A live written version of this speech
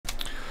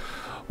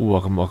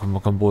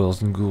Welcome,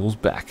 boils and ghouls,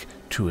 back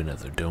to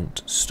another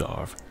Don't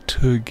Starve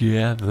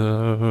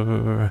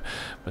Together.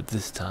 But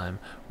this time,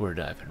 we're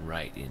diving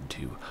right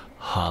into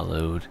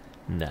Hollowed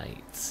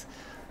Knights.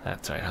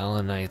 That's right,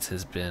 Hollowed Knights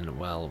has been,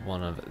 well,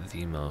 one of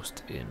the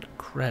most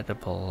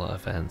incredible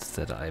events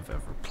that I've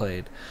ever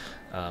played.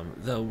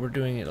 Though we're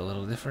doing it a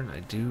little different.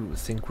 I do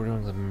think we're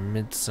doing the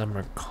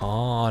Midsummer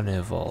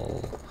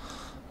Cawnival.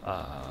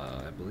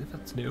 I believe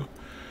that's new.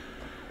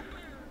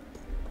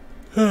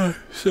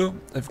 So,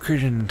 I've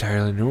created an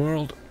entirely new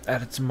world,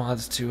 added some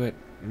mods to it,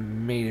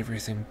 made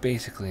everything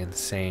basically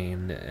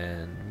insane,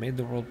 and made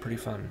the world pretty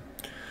fun.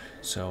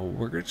 So,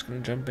 we're just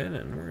going to jump in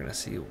and we're going to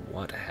see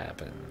what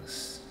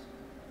happens.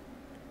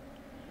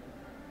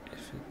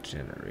 If it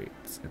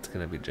generates, it's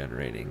going to be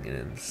generating an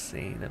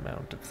insane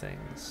amount of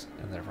things,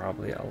 and there's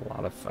probably a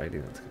lot of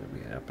fighting that's going to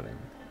be happening.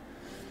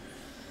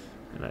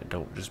 And I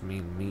don't just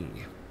mean me.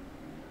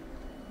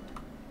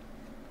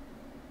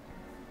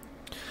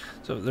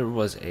 So there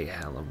was a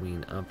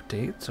Halloween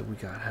update, so we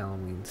got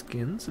Halloween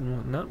skins and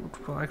whatnot,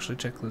 which we'll actually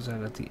check those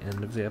out at the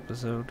end of the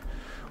episode.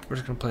 We're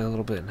just going to play a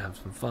little bit and have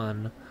some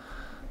fun.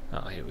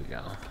 Oh, here we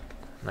go.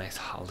 Nice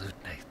Hollowed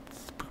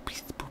Knights.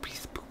 Spoopy, spoopy,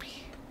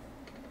 spoopy.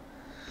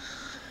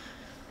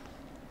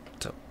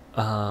 So,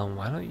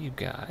 why don't you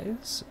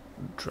guys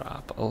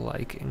drop a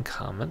like and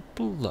comment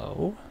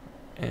below,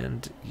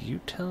 and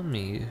you tell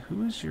me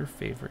who is your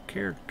favorite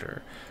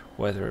character,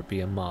 whether it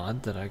be a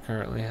mod that I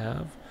currently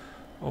have,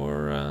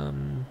 or,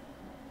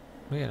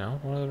 you know,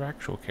 one of their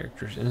actual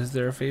characters. And is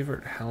there a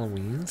favorite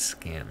Halloween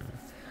skin?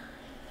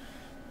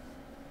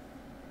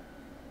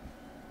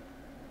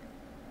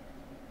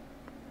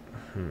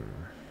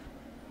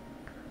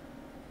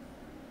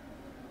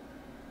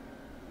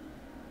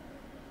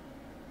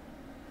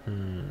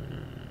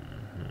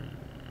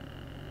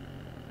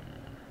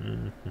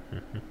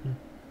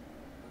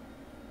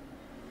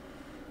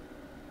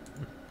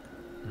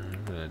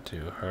 I'm gonna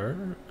do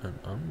her, and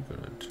I'm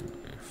gonna do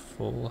a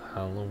full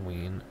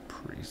Halloween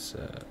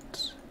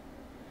preset.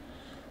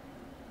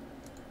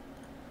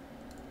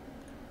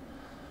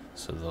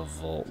 So the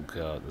Vault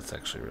Goat, that's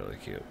actually really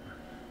cute.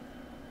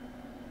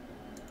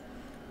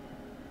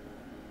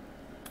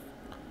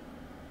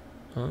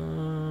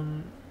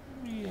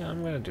 Yeah,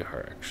 I'm gonna do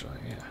her actually,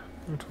 yeah.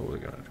 I'm totally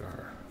gonna do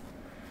her.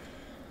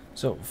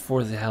 So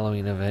for the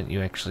Halloween event,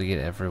 you actually get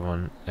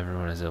everyone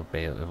is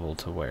able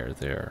to wear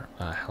their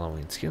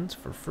Halloween skins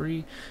for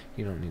free.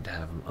 You don't need to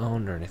have them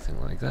owned or anything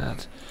like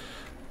that.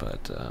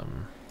 But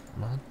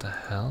what the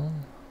hell?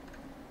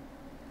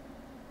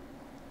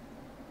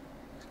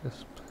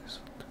 This place.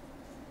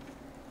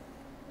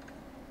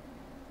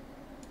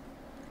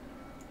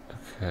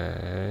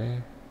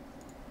 Okay.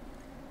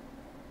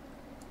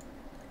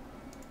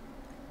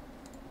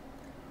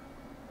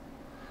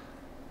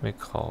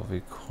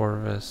 McCalvey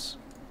Corvus.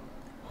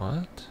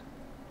 What?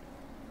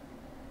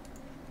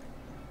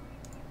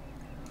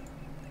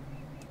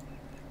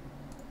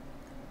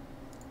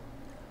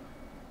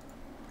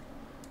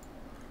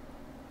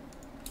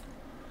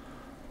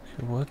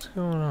 Okay, what's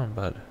going on,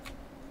 bud?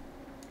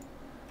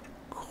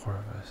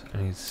 Corvus. I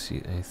need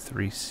any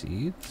 3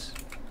 seeds?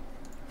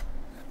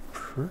 I'm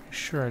pretty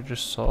sure I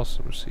just saw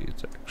some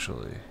seeds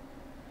actually.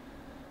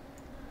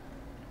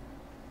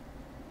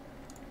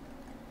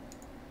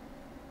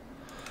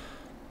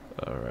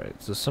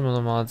 Alright, so some of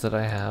the mods that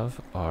I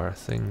have are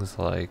things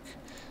like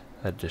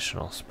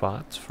additional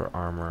spots for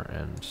armor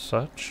and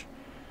such.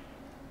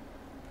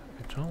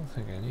 I don't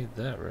think I need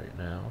that right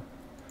now.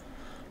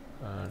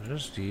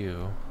 Just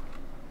you.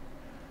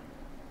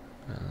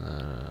 And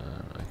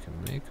then I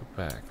can make a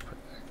backpack.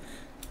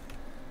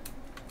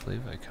 I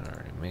believe I can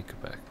already make a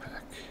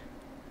backpack.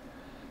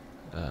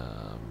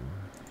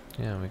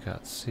 Yeah, we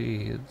got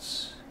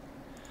seeds.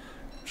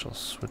 Which I'll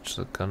switch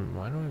the gun.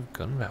 Why do we have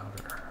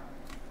gunpowder?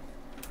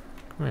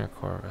 Come here,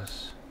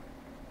 Corvus.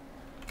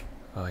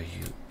 Oh,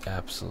 you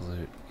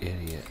absolute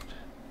idiot.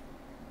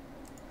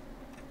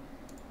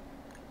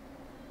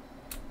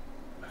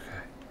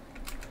 Okay.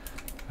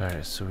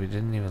 Alright, so we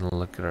didn't even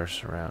look at our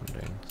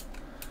surroundings.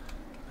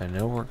 I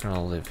know we're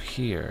gonna live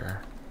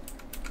here,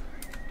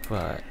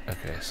 but,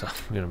 okay, so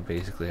I'm gonna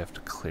basically have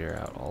to clear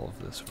out all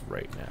of this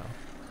right now.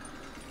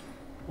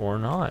 Or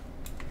not.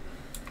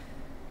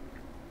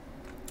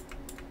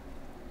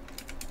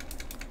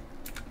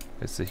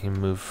 Is that he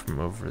moved from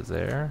over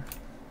there?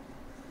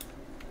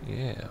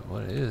 Yeah,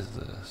 what is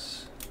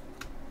this?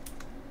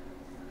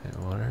 Hey,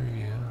 what are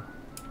you?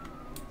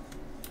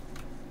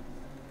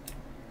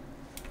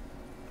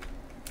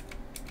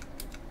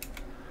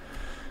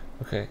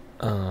 Okay,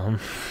 Oh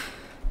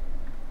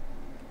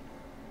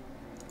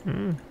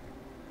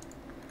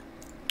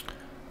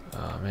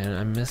man,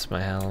 I miss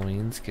my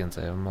Halloween skins.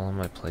 I have them all on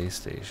my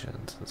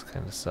PlayStation, so this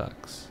kind of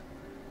sucks.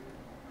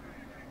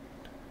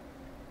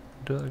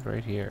 Do it like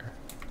right here.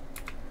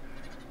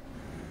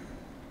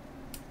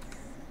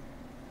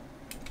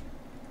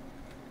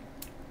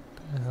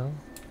 What the hell?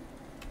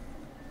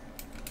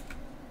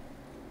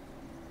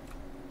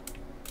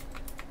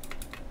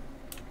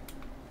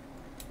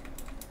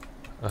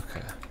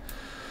 Okay.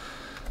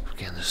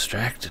 Again, there's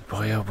distracted,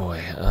 boy, oh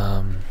boy.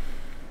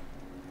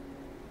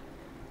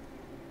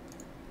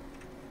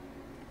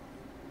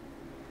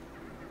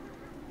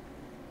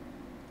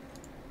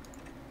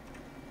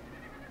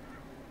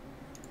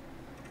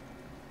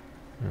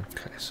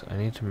 Okay, so I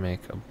need to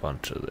make a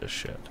bunch of this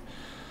shit.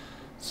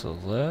 So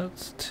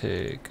let's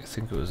take, I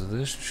think it was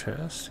this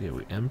chest. Yeah,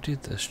 we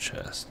emptied this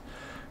chest.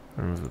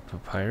 We're gonna move the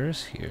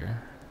papyrus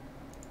here.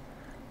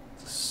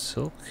 The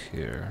silk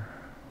here.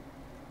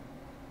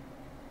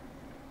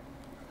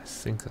 I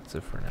think that's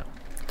it for now.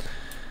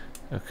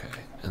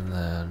 Okay, and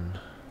then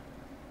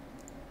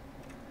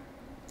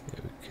yeah,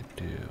 we could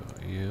do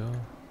you.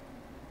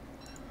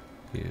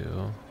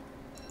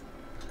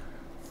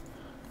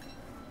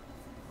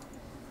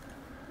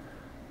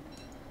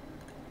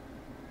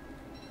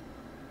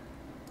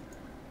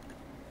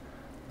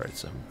 Alright,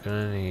 so I'm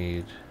gonna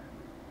need...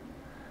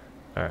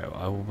 Alright,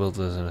 well, I will build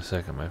this in a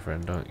second, my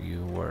friend, don't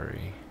you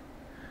worry.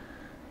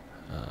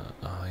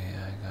 Oh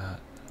yeah,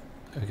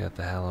 I got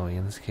the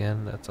Halloween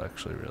skin. That's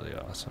actually really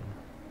awesome.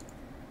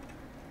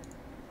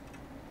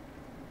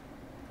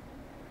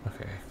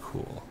 Okay,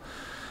 cool.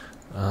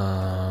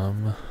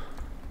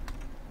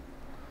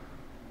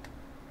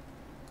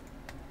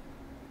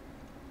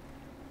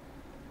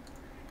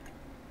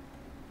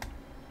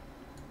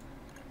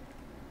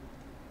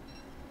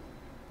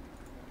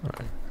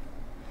 Alright,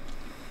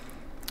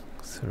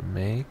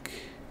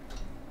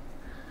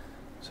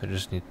 so I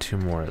just need 2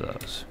 more of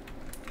those.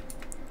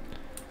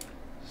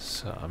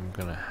 So I'm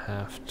gonna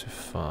have to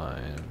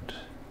find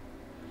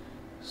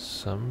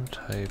some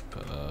type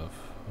of,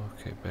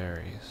 okay,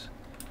 berries.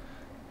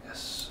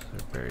 Yes, there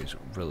are berries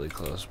really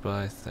close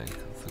by, thank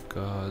the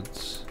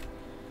gods.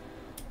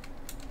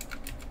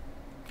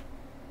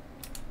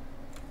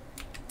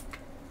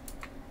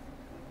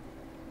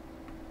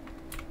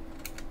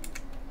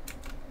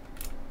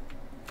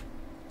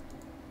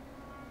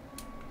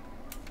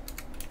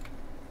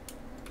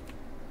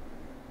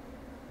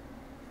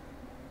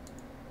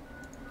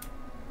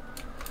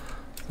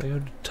 I go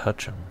to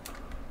touch them.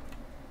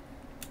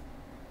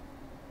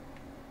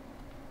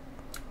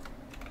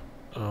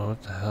 Oh,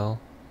 what the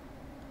hell?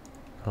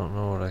 I don't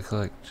know what I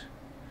clicked.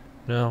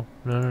 No.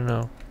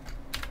 Oh,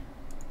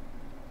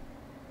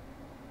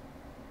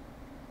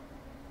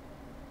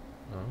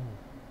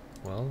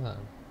 well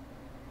then.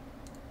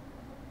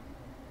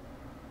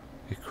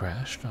 It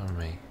crashed on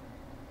me.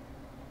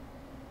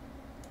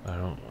 I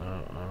don't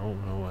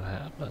know what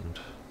happened.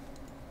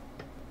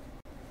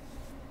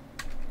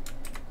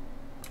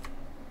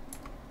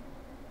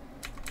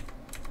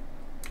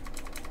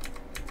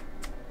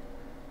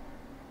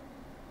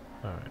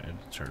 Alright, I had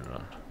to turn it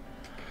on.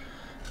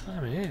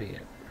 I'm an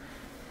idiot.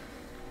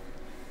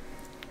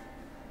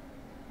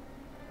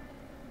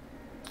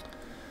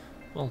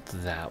 Well,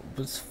 that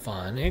was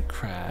fun. It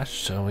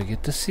crashed, so we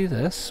get to see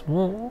this.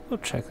 We'll go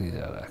check these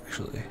out,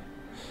 actually.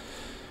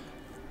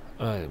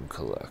 Item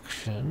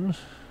collection.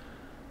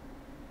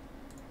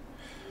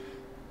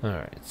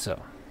 Alright, so.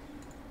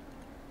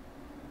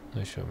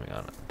 They show me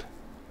on it.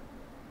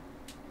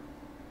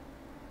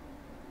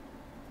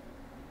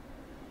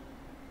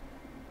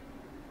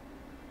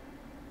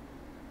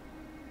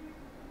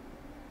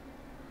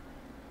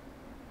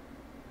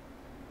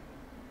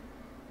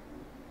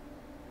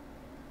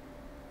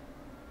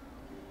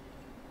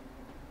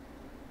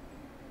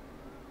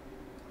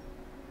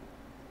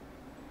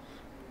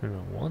 I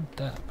don't want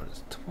that, but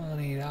it's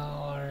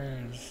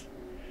 $20.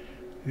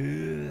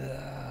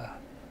 Yeah.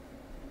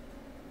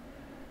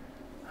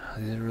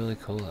 These are really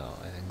cool though.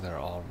 I think they're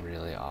all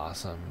really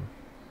awesome.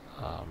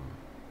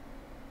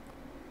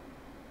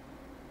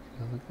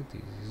 Look at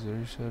these. These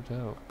are so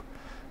dope.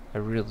 I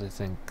really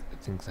think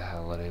the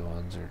holiday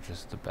ones are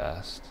just the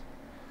best.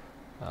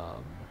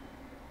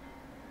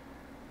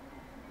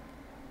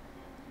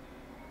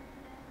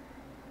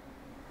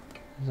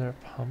 Is there a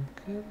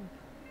pumpkin?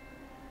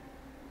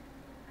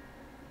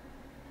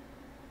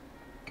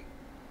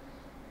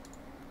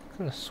 I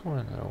could have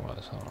sworn there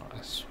was. Hold on.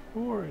 I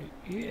swore,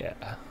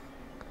 yeah.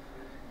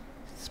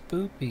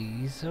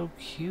 Spoopy, he's so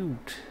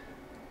cute.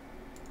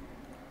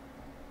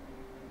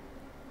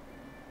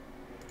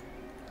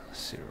 Let's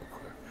see real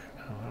quick.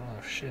 Oh, I don't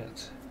have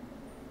shit.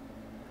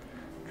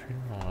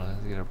 I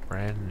want to get a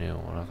brand new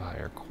one of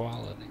higher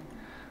quality.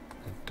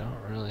 I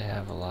don't really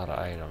have a lot of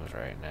items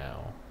right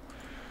now.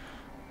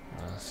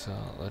 So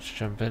let's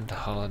jump into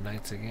Hollow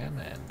Knights again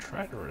and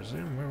try to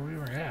resume where we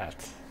were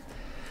at.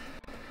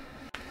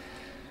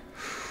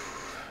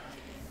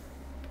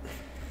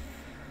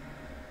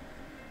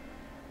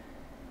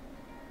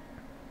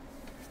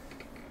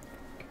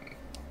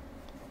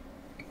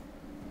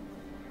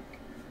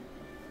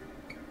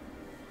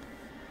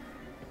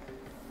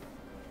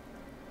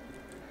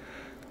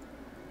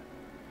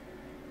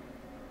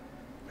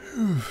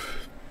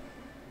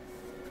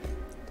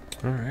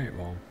 Alright,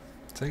 well,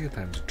 second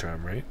time's a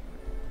charm, right?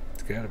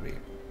 It's gotta be.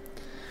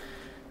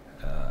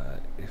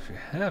 If you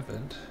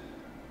haven't,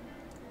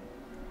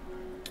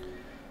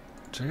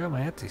 check out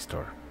my Etsy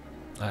store.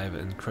 I have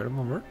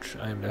incredible merch.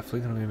 I'm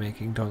definitely going to be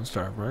making Don't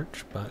Starve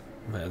merch, but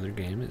My other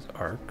game is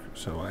Ark,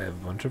 so I have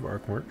a bunch of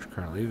Ark merch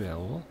currently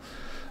available.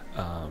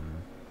 I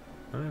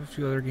have a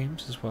few other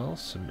games as well,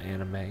 some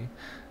anime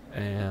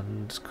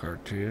and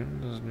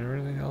cartoons and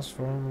everything else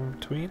from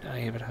between.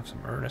 I even have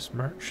some Ernest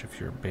merch if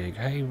you're a big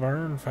Hey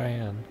Vern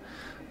fan.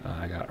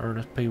 I got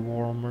Ernest P.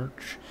 Worrell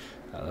merch.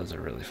 Those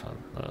are really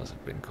fun. Those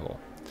have been cool.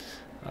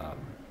 But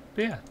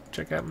yeah,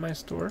 check out my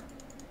store,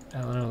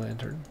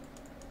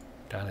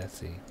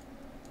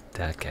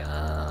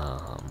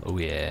 AlanO'Lantern.etsy.com. Oh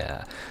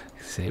yeah,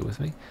 say it with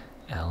me,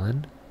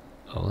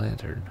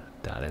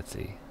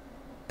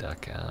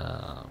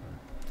 AlanO'Lantern.etsy.com.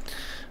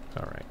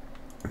 All right.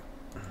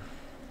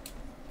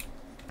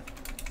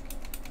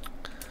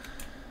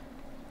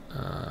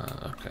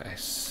 Okay,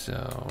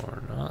 so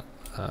we're not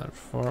that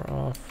far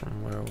off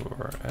from where we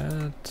were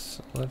at.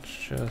 So let's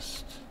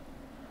just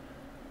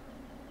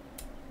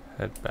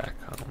head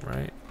back home,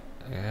 right?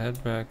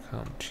 Head back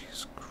home.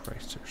 Jesus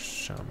Christ, there's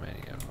so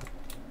many of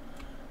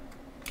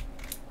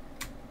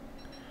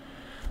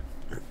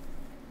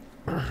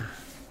them.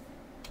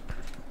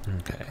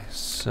 Okay,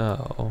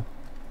 so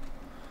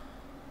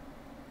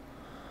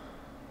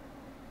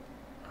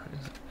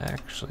this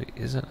actually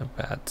isn't a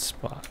bad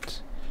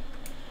spot.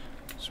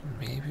 So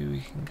maybe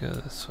we can go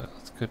this way.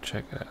 Let's go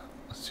check it out.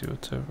 Let's see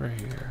what's over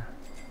here.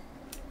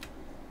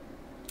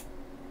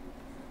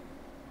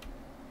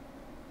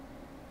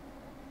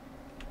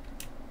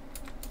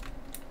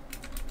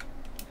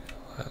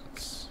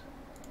 Let's.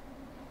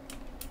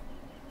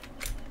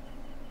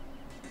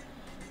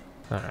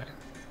 Alright.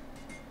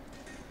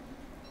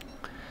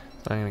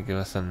 It's not going to give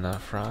us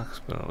enough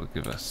rocks, but it'll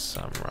give us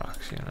some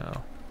rocks, you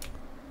know.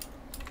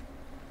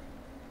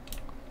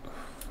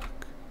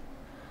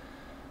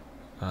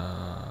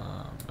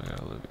 I got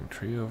a living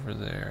tree over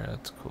there.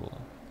 That's cool.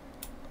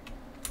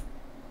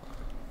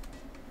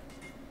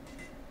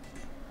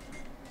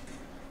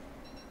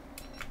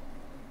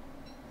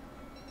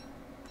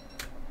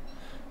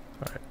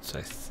 Alright, so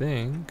I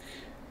think...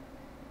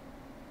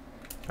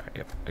 Alright,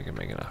 yep, I can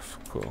make enough.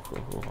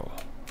 Cool.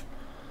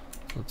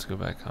 Let's go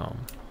back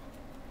home.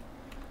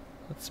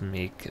 Let's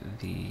make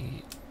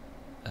the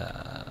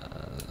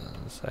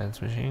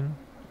science machine.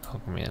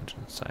 Alchemy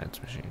engine,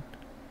 science machine.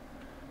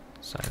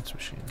 Science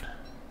machine.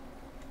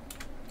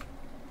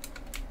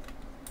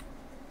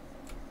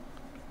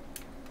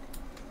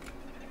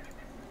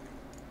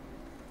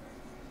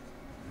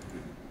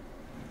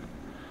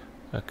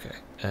 Okay,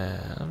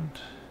 and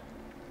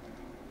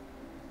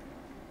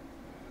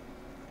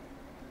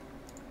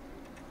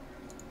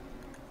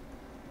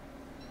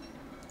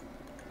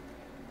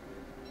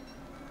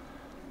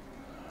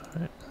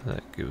alright,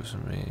 that gives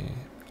me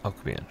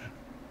alchemy engine.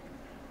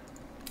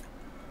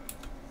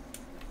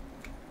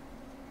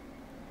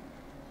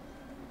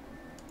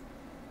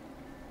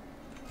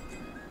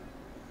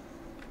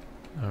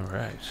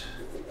 Alright.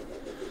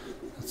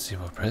 Let's see,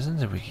 what present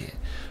did we get?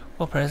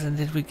 What present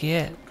did we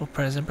get? What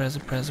present?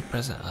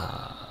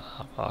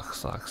 Ah,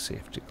 box lock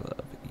safety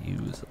glove.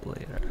 Use it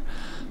later.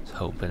 I was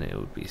hoping it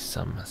would be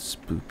some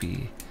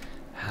spoopy,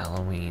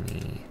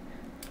 Halloweeny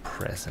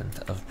present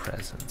of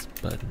presents,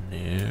 but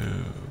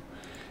no.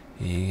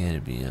 You're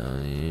gonna be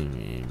on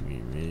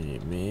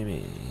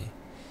maybe.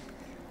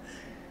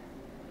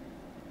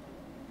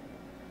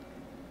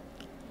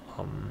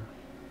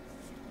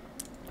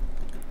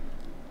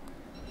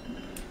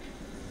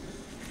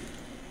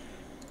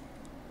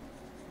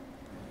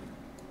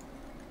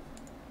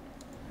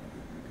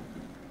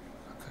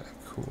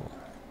 Cool.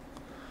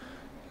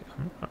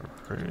 I'm not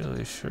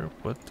really sure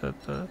what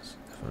that does,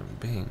 if I'm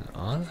being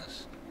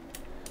honest.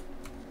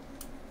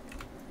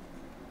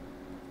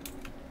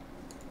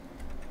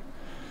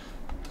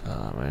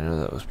 I know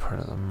that was part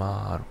of the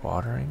mod.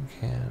 Watering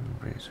can,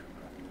 razor.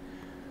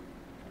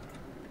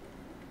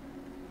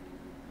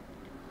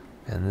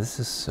 And this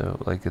is so,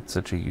 like, it's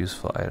such a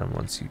useful item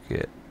once you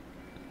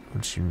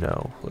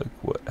know, like,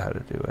 how to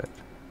do it.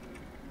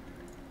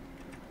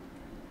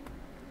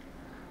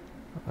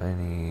 I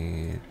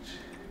need...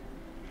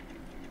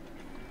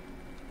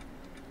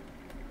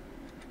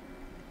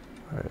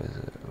 Where is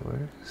it?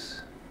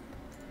 Where's...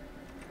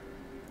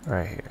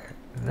 Right here.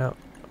 No.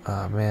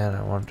 Oh man,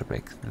 I wanted to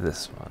make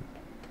this one.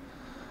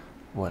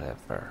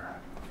 Whatever.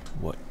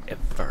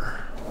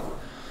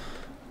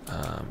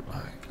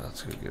 Alright,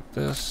 let's go get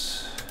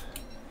this.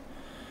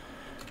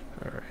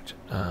 Alright,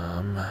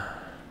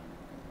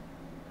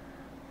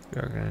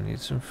 we are gonna need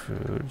some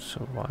food,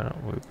 so why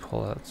don't we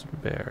pull out some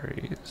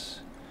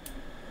berries?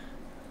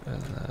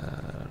 And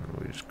then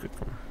we just cook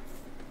them.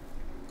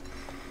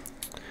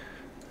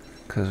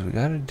 Because we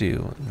gotta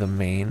do the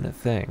main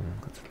thing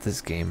that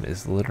this game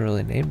is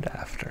literally named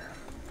after.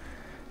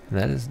 And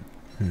that is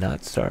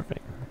not starving.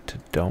 To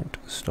don't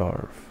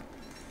starve.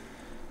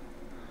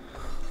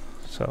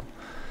 So,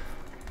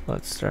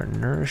 let's start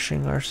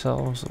nourishing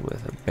ourselves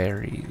with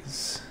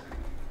berries.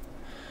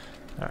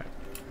 Alright,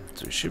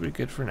 so we should be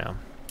good for now.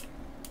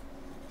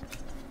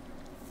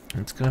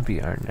 It's gonna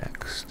be our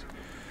next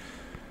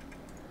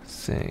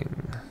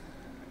thing.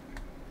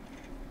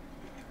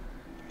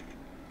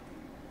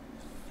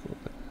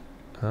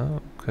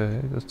 Oh,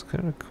 okay, that's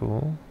kind of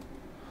cool.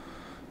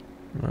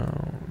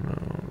 No,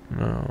 no,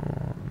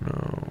 no,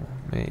 no.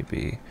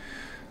 Maybe.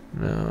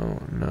 No,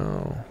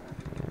 no,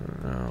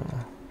 no.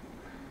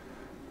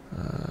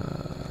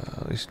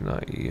 At least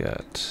not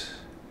yet.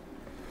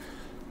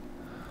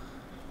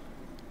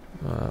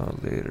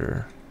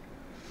 Later.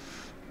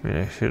 I mean,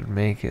 I should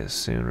make it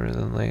sooner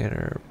than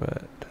later,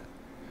 but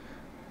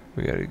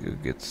we gotta go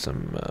get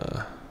some,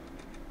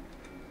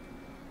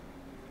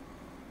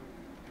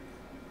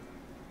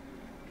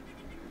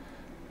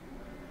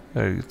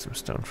 gotta get some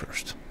stone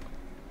first.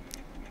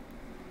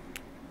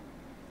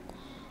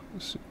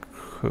 Let's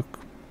cook.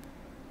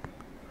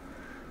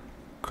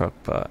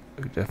 Crockpot.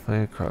 We definitely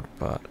need a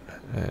crockpot.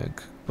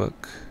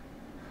 Cookbook.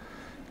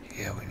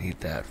 Yeah, we need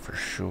that for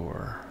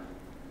sure.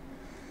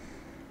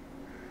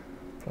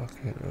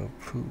 Bucket of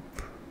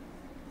poop.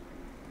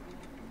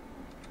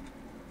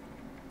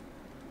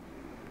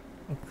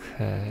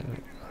 Okay.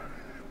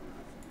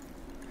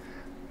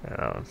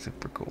 That one's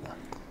super cool.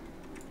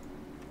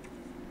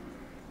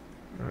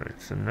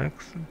 Alright, so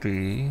next would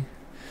be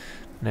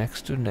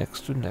next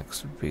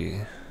would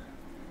be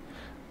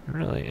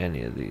really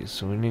any of these.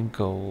 So we need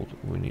gold,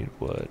 we need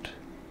wood.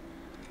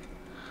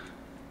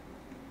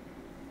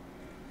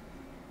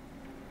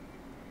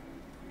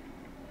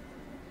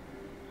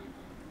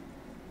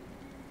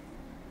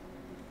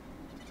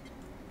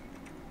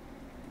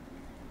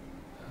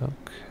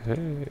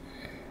 Okay.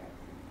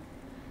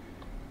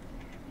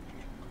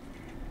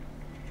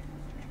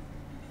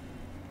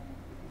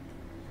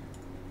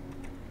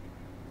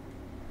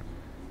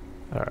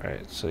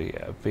 Alright, so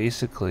yeah,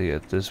 basically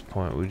at this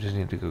point we just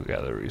need to go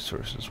gather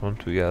resources.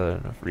 Once we gather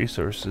enough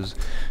resources,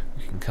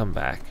 we can come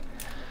back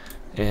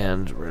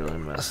and really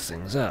mess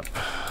things up.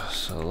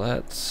 So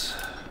let's...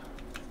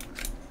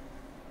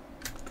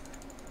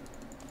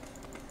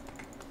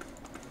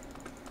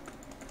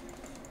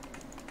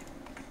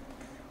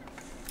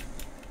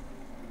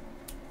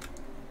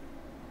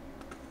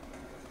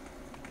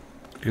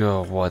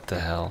 Oh, what the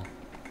hell?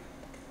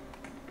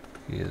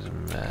 He is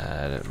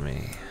mad at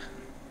me.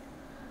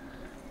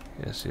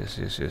 Yes, yes,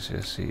 yes, yes,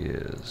 yes, he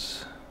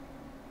is.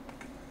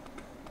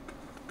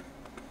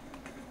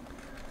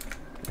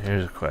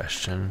 Here's a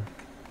question.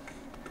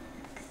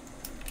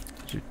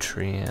 Do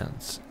tree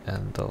ants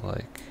and the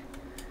like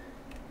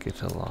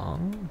get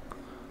along?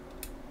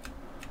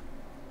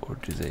 Or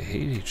do they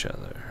hate each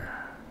other?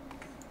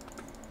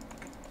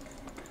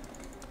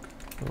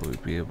 Will we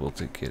be able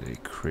to get a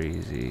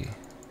crazy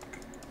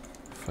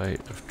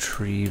fight of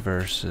tree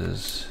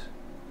versus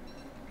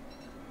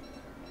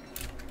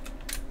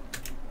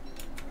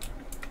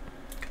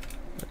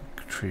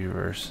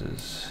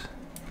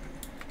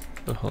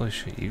oh, holy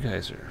shit, you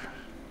guys are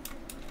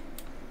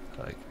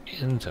like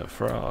into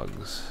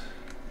frogs.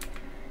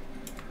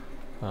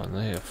 Oh, and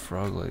they have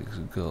frog legs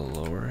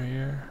galore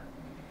here.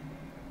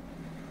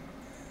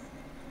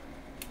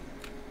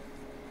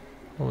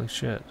 Holy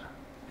shit.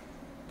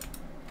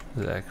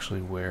 This is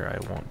actually where I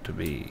want to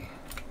be.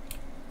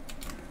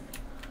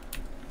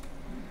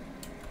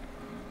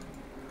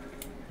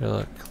 Here,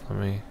 look, let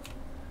me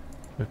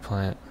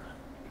plant.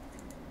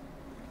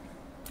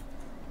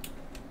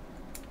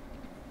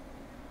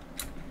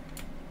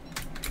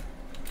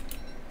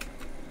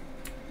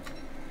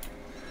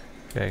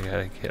 Okay, I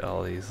gotta get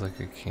all these, like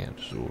I can't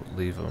just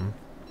leave them.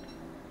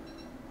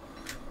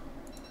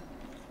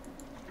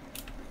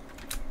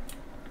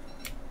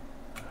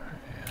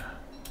 Yeah.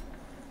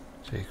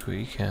 Take what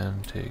you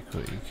can, take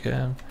what you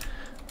can.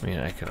 I mean,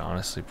 I could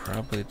honestly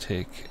probably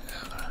take...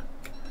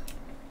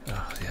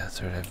 oh, yeah, that's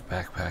right, I have a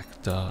backpack.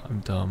 Duh, I'm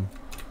dumb.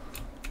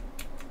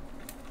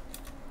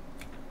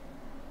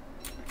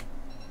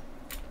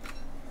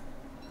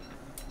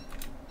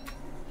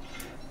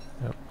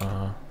 Yep,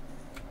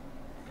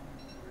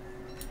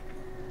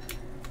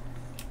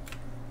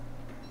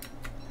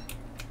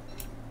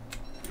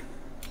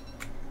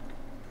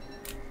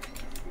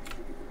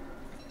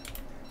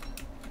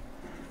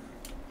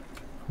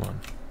 Come on.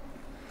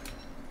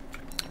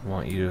 I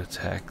want you to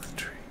attack the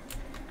tree.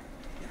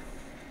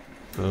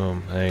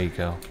 Boom, there you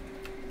go.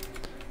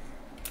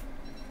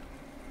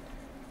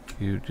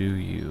 You do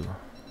you.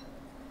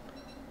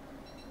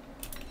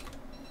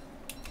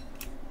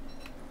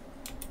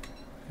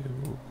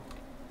 Ew.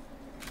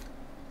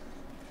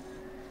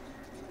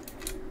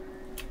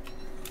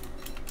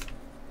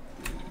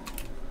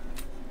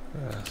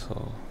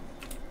 Asshole.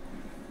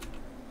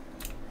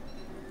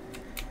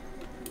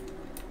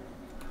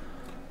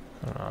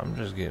 I'm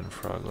just getting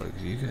frog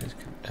legs. You guys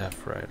can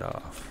F right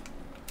off.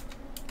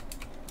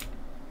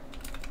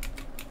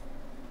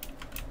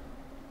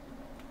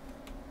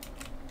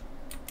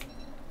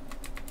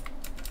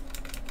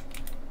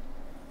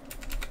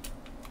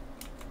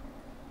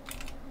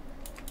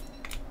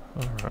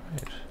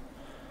 Alright.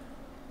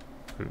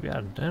 We've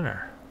got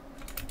dinner.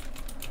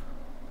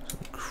 Some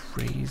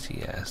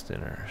crazy ass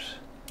dinners.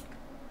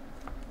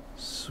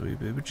 Sweet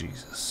baby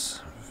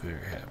Jesus.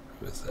 Very happy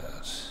with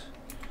that.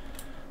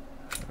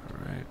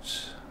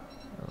 Alright.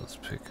 Let's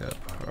pick up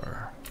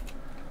our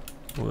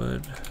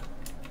wood.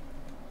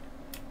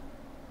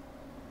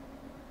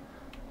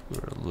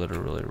 We're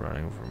literally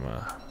running from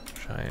a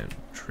giant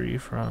tree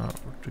front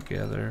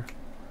together.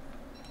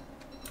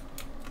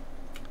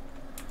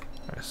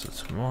 Alright, so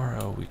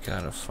tomorrow we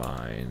gotta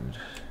find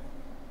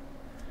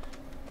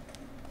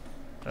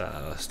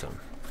stone.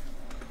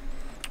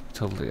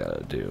 Totally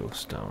gotta do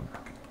stone.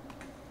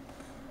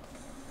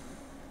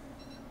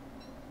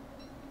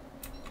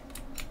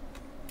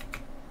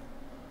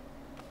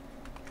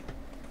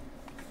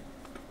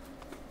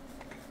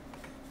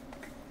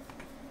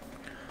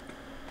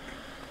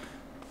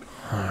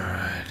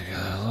 Alright,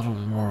 got a little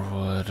bit more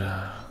wood.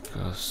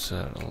 Go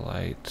set a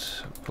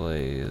light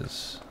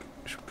blaze.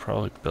 Should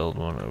probably build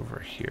one over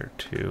here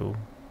too.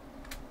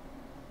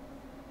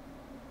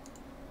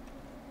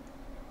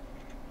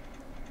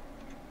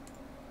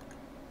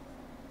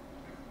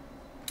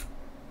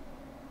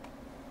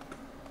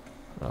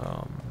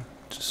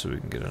 Just so we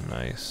can get a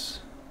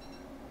nice.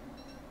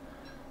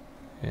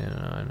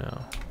 Yeah,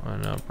 I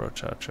know,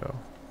 brochacho.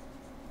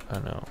 I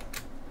know.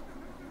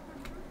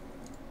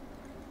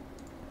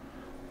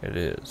 It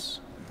is.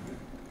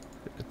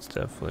 It's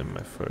definitely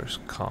my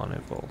first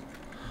Cawnival.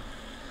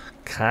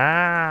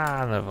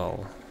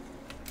 Cawnival.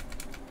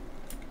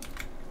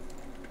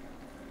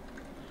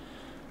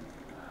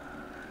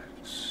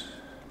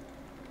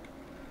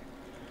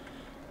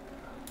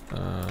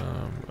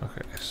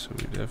 Okay, so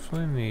we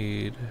definitely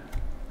need.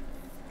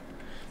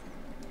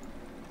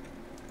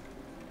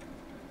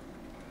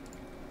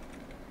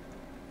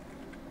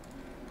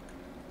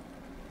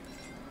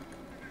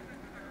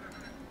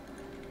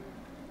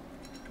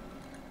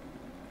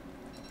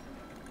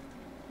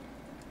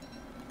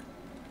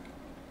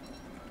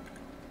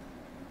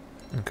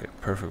 Okay,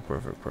 perfect.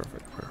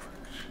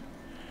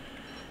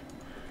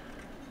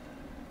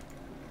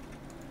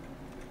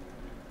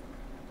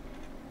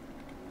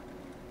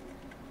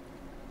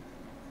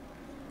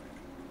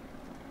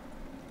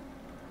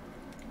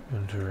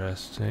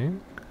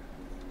 Interesting.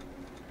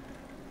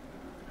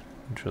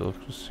 Drill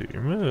to suit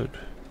your mood.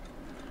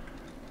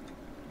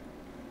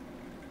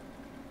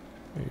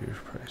 Your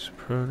price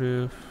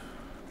produce.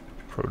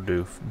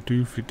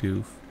 Doofy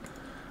doof.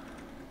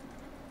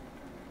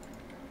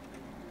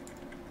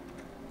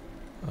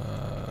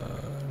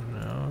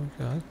 No, we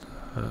got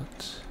that.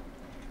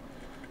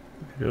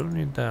 We don't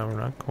need that. We're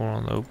not going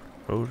on the open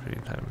road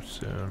anytime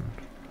soon.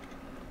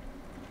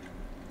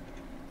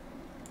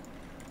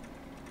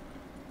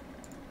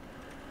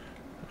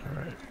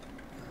 Alright.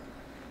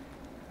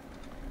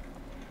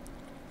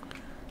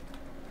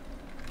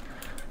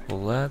 Well,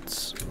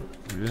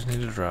 we just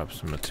need to drop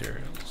some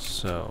materials.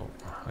 So,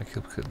 I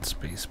keep hitting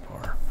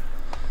spacebar.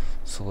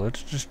 So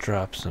let's just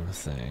drop some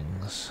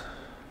things.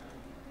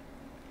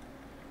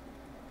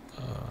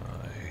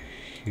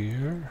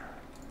 Here.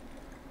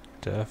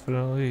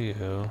 Definitely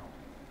you.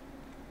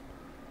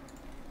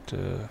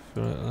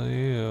 Definitely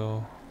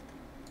you.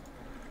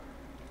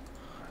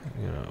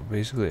 You know,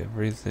 basically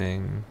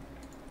everything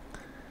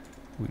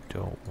we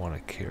don't want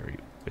to carry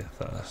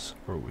with us,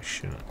 or we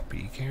shouldn't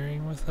be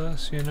carrying with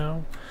us, you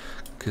know?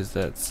 Because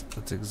that's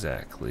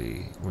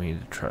exactly, we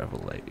need to travel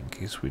light in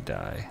case we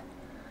die.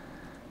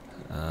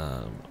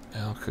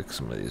 I'll cook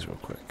some of these real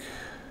quick.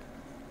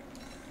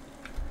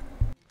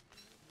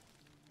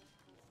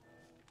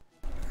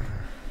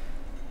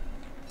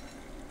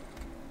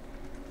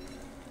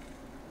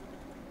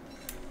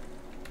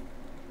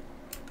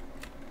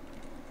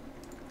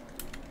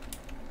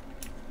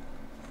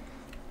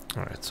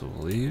 Alright, so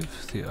we'll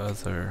leave the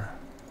other.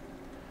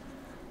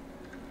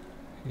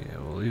 Yeah,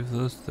 we'll leave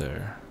those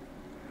there.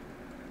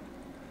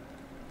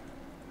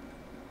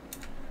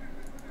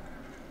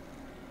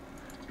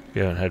 If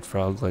you haven't had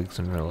frog legs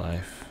in real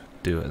life,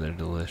 do it, they're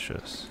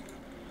delicious.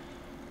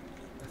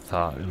 I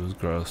thought it was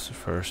gross at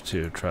first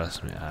too,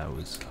 trust me, I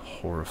was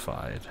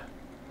horrified.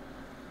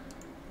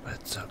 But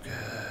it's so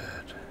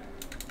good.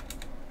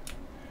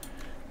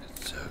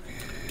 It's so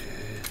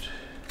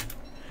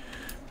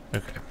good.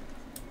 Okay.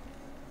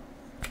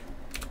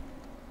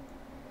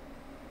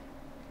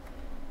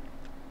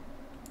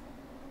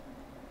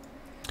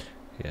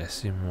 Yeah, I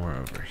see more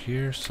over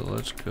here, so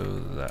let's go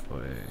that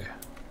way.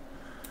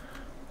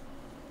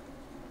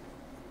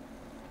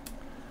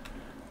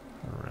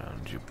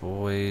 Around you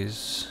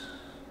boys.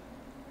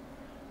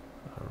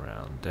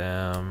 Around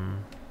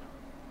them.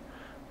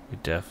 We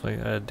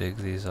definitely gotta dig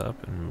these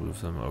up and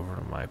move them over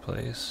to my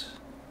place.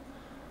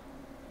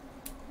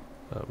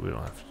 But we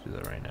don't have to do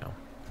that right now.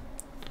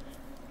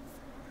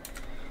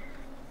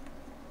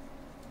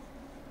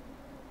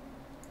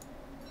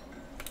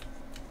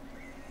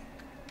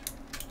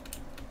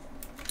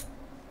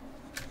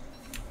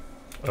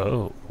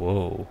 Oh,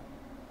 whoa.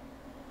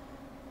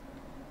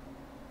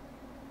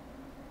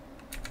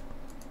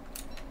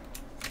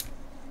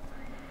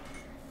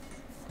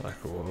 Like,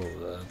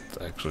 whoa, that's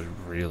actually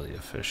really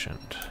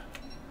efficient.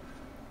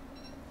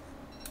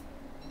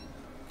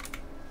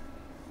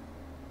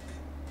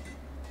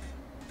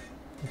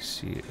 I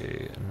see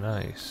a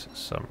nice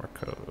summer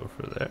coat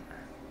over there.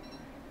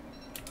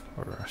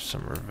 Or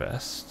summer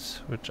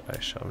vest, which I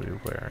shall be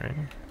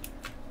wearing.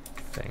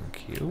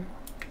 Thank you.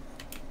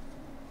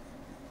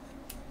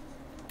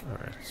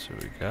 Alright, so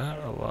we got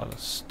a lot of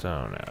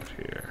stone out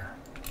here.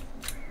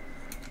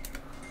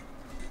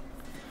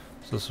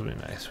 So this will be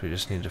nice. We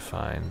just need to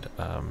find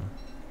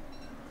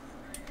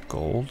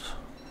gold.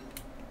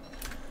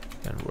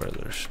 And where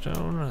there's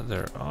stone,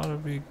 there ought to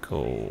be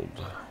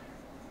gold.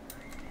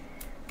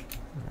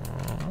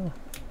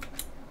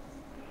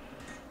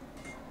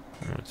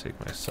 I'm gonna take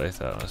my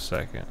scythe out in a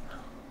second.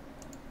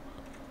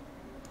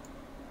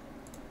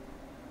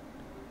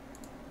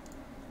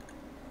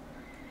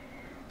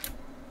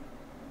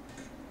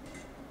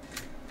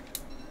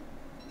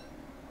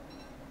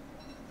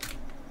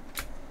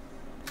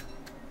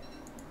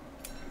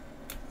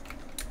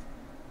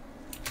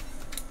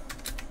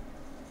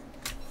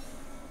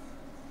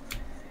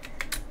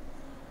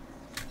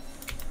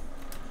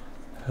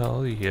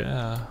 Hell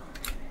yeah.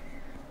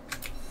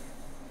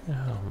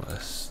 Yeah,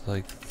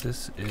 like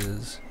this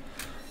is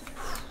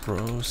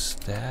pro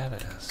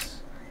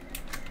status.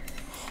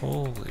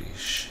 Holy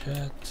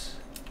shit.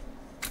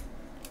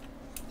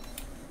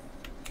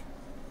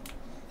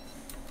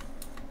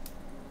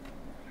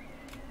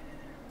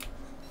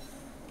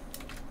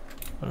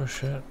 Oh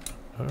shit.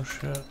 Oh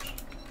shit.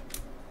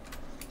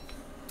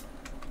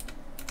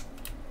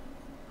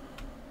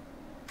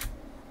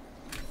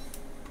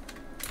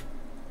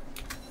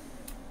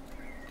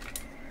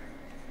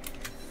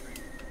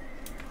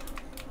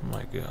 Oh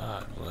my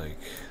god, like,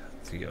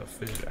 the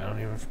fish, I don't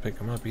even have to pick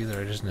them up either,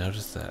 I just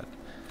noticed that.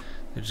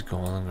 They just go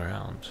on the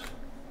ground.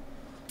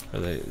 Or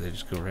they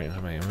just go right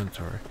into my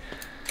inventory.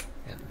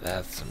 And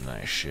that's some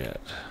nice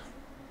shit.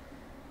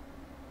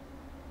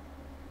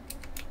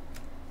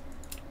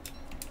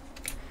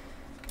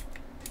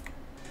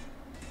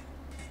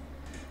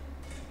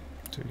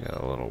 So we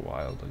got a little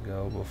while to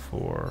go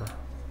before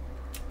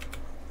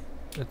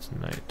it's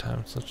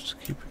nighttime, so let's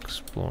just keep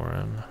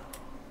exploring.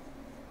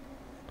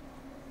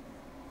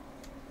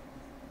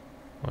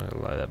 I'm not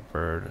gonna lie, that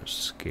bird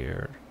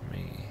scared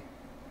me.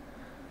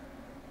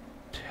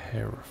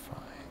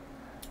 Terrifying.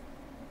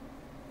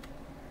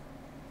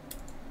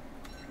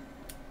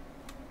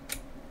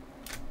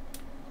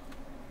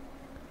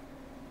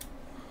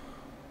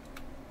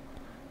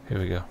 Here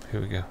we go,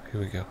 here we go,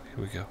 here we go, here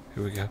we go,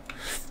 here we go.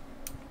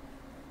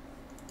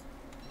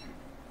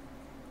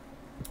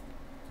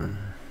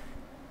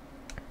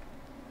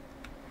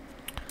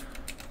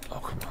 Oh,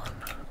 come on.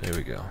 There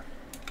we go.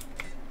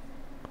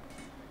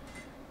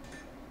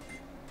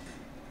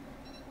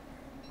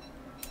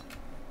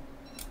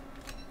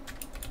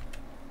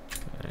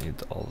 I need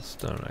all the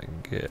stone I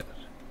can get.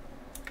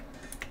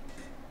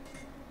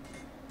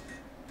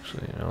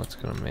 Actually, you know what's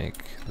gonna make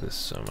this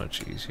so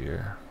much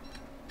easier?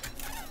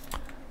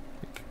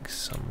 Making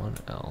someone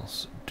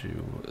else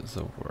do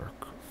the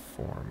work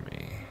for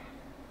me.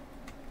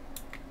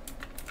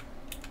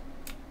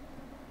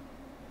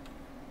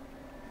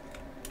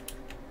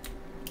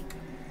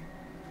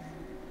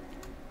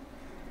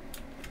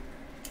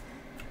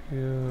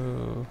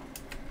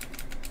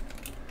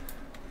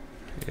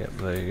 Yep,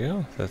 there you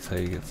go. That's how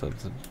you get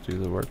something to do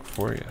the work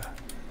for you.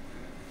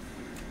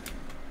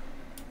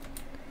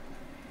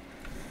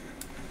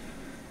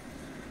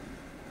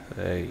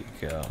 There you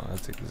go.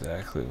 That's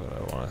exactly what I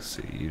want to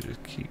see. You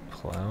just keep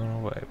plowing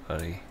away,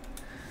 buddy.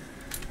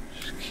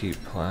 Just keep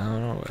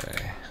plowing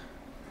away.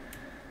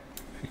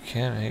 If you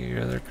can't hit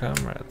your other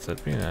comrades,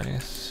 that'd be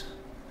nice.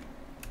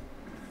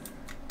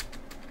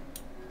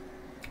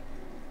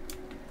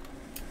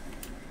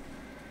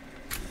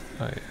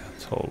 Oh yeah,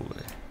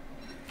 totally.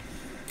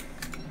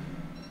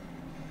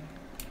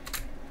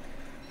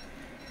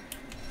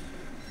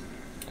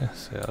 Yeah,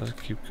 see, I'll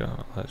just keep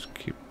going. Let's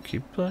keep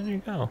letting you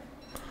go.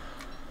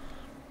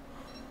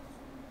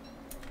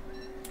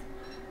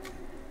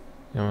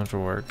 You know how much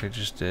work I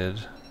just did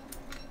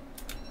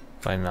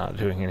by not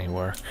doing any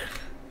work.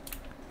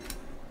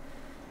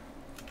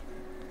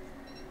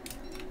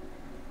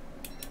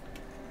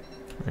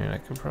 I mean, I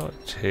could probably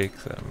take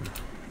them.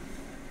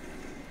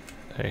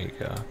 There you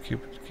go.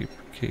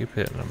 Keep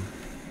hitting them.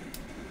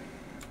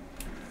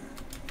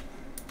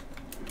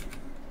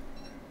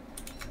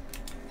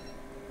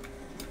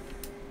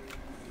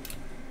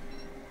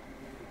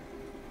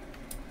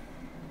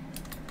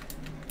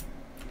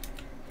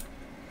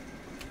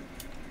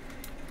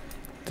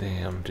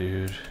 Damn,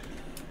 dude.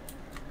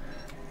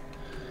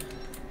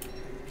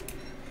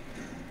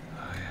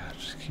 Oh yeah,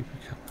 just keep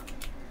it coming.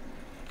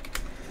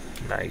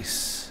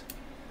 Nice.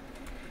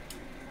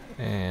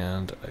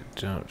 And I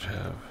don't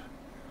have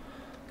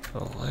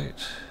a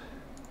light.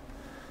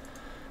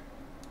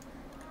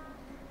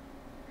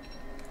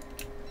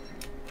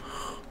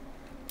 Oh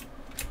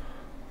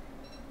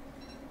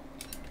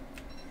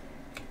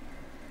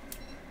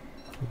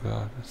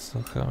god, it's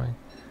still coming.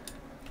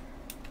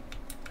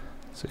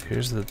 So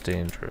here's the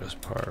dangerous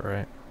part,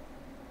 right?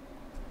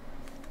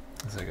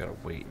 Is I gotta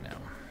wait now.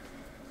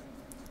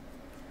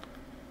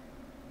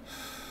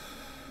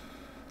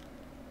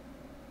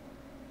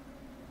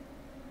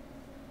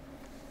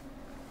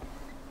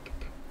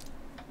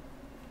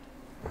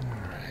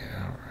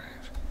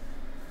 Alright.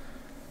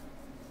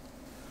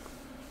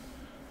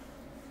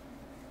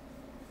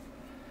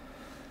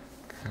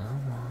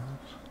 Come on.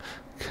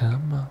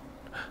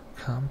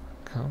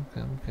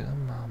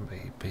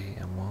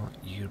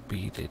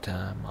 be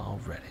daytime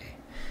already.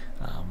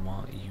 I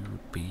want you to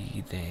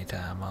be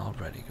daytime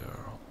already,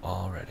 girl.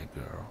 Already,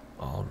 girl.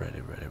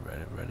 Already, ready,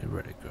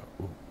 girl.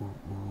 Ooh, ooh,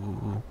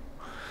 ooh.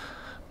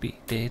 Be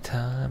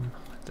daytime.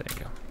 There you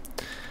go.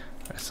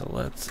 Alright, so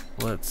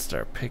let's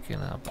start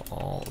picking up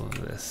all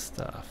of this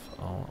stuff.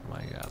 Oh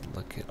my god,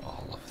 look at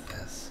all of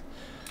this.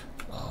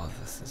 Oh,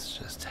 this is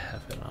just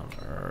heaven on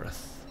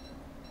earth.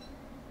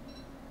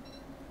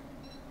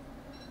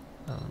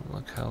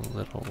 Look how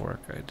little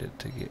work I did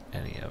to get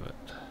any of it.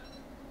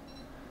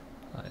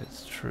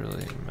 It's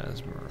truly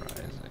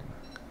mesmerizing.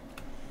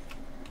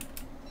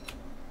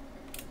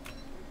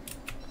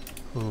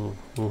 Ooh,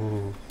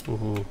 ooh,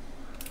 ooh.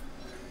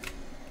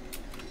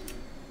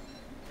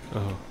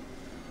 Oh,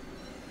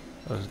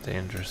 that was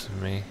dangerous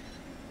of me.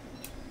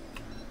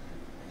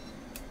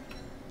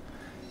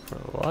 If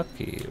we're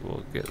lucky,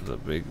 we'll get the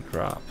big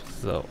drop,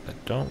 though I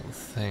don't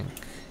think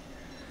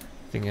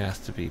it has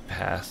to be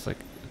past like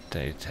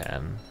day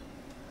 10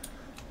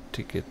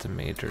 to get the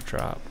major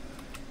drop.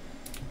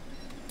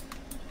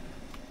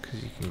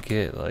 Because you can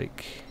get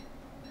like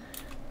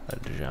a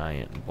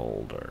giant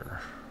boulder,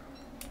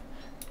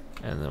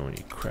 and then when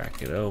you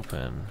crack it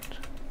open,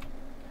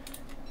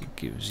 it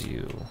gives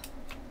you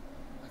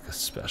like a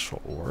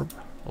special orb,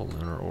 a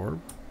lunar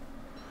orb.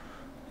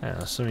 I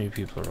know so many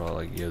people are all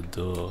like, yeah,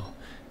 duh.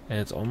 And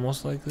it's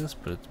almost like this,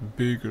 but it's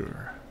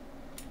bigger.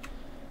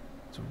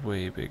 It's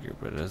way bigger,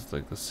 but it has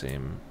like the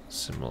same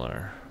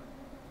similar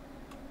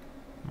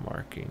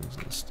markings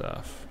and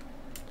stuff.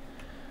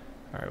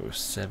 Alright, with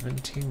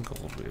 17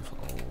 gold, we have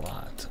a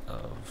lot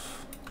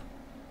of...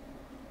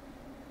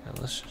 Yeah,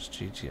 let's just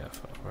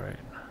GTFO, right?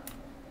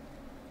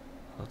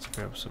 Let's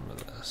grab some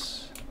of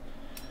this.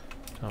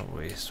 Don't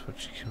waste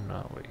what you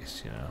cannot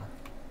waste, you know?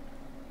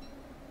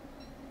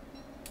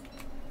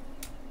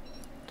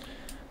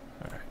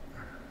 Alright.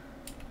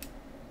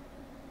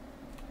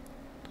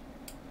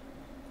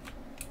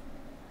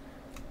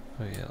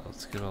 Oh yeah,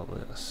 let's get all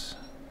this.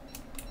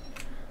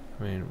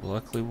 I mean,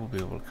 luckily we'll be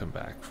able to come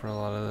back for a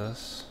lot of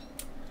this.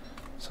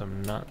 So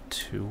I'm not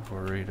too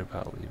worried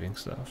about leaving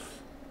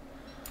stuff.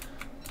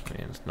 I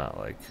mean, it's not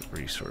like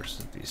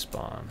resources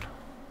despawn.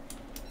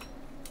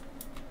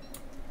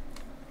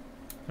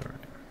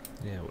 Alright.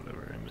 Yeah,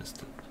 whatever, I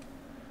missed it.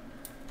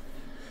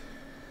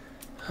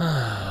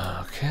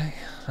 Okay,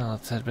 now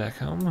let's head back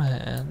home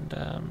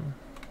and,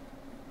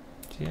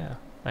 yeah.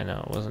 I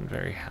know it wasn't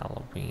very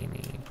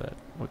Halloween-y, but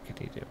what can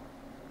you do?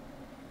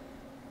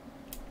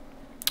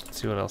 Let's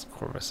see what else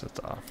Corvus has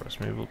to offer us.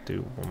 Maybe we'll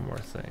do one more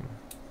thing.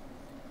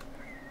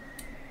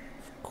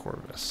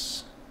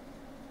 Corvus.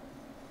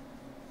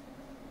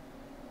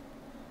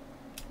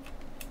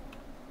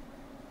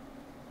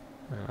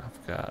 And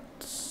I've got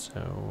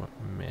so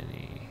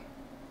many.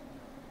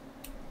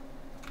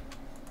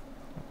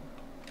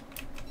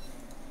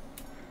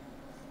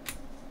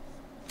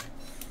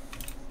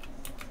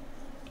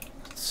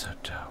 It's so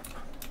dope.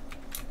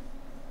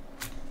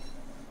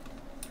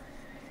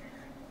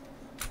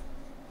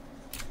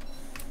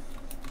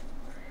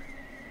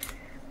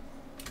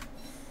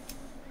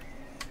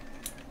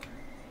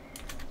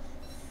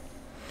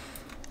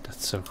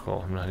 So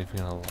cool, I'm not even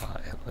gonna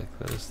lie, like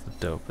that is the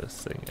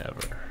dopest thing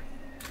ever.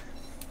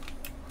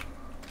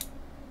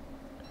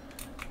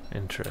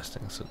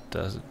 Interesting, so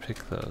does it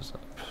pick those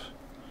up?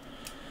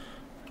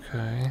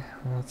 Okay,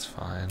 well that's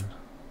fine.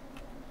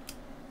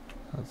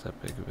 Not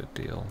that big of a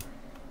deal.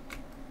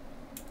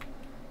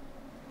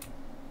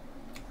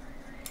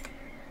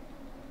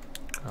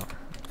 Oh,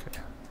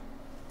 okay.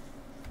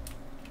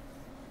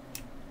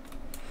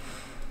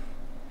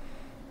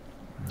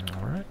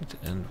 Alright,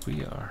 and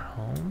we are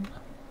home.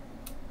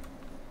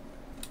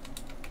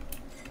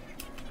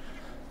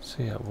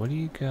 So yeah, what do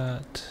you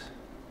got?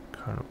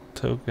 Carnival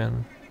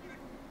token.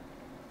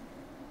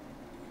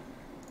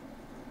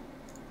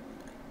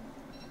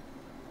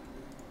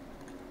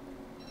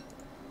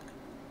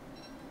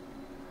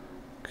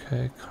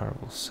 Okay,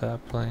 Carnival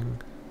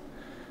sapling.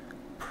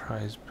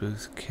 Prize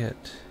booth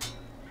kit.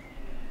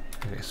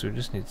 Okay, so we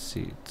just need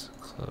seeds.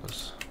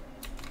 Close.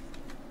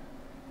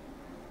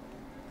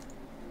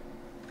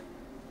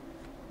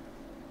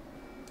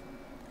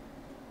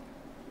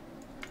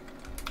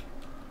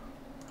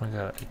 Oh my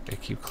god, I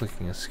keep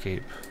clicking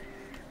escape.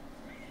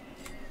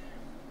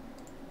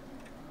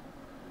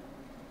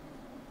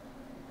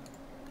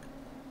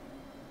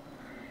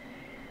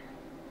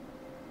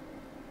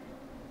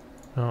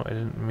 No, I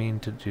didn't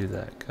mean to do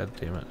that, god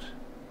damn it.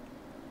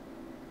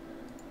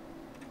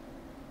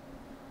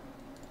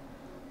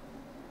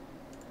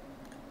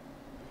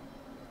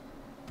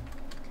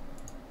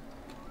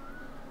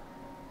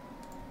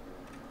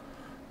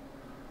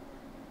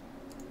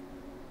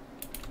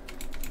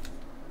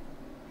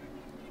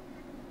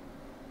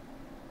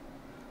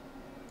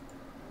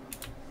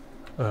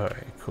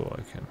 Alright, cool,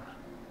 I can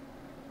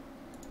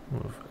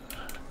move it.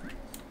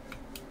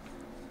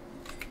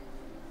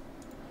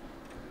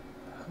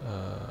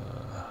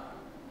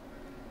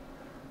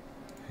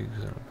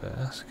 Eggs in a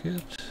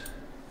basket.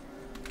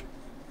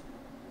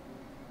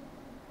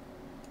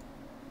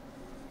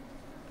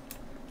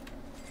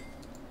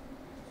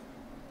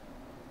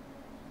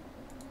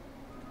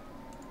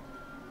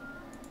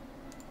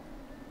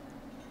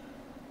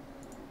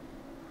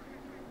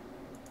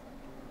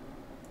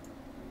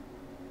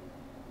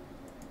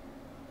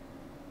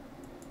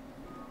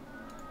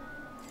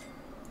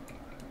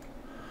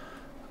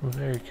 I'm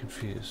very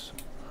confused.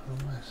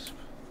 What am I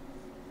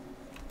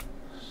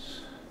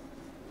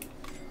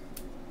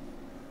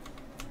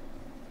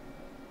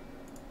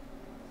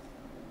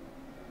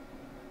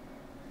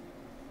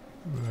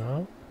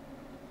No.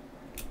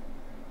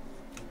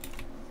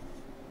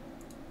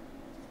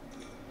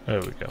 There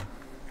we go.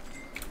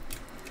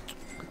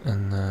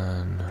 And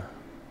then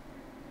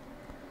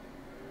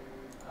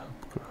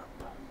hub group.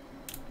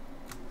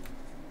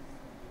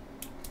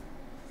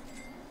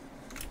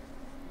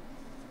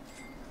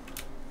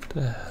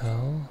 The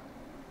hell?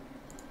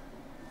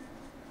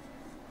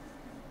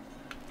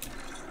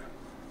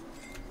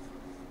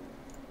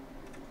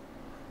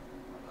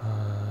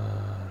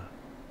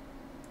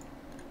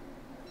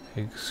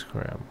 Egg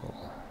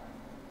scramble.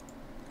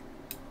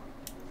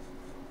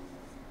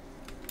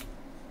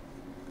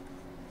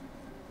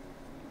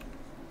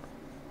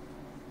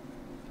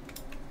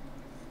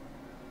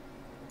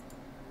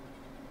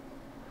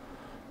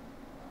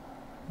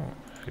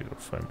 I gotta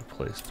find a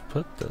place to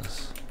put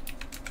this.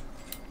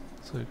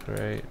 It's like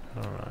right,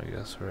 I don't know, I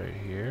guess right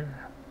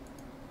here.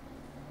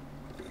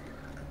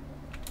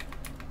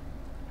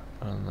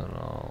 And then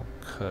I'll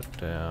cut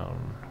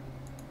down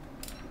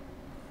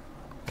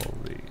all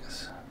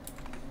these.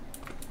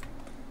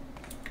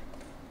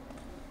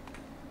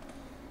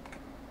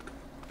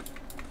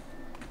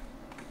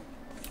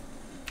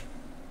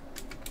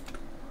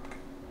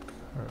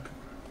 Alright.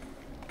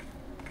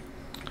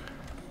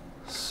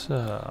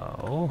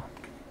 So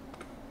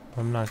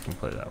I'm not gonna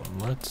play that one.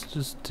 Let's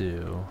just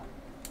do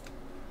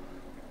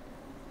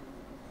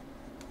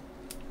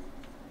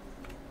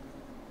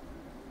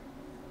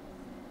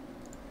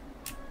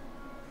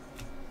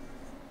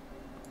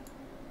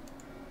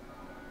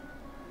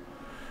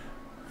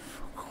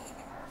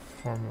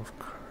form of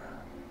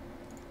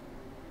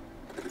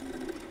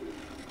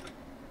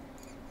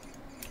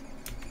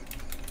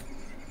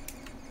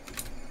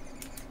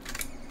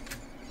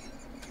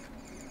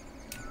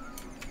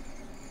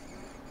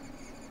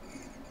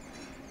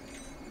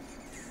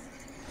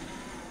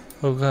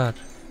oh god.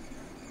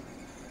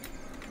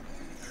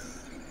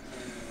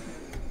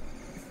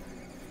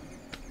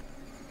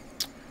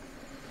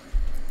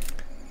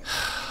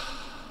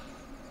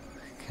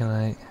 Can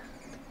I?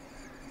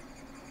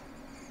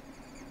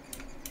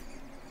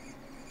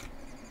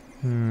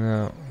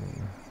 No.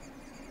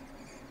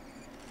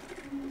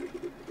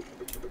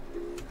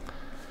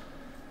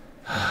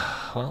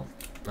 Well,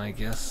 I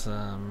guess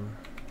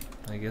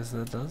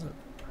that does it.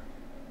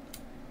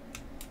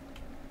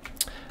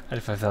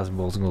 95,000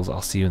 bowls and goals.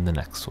 I'll see you in the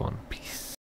next one. Peace.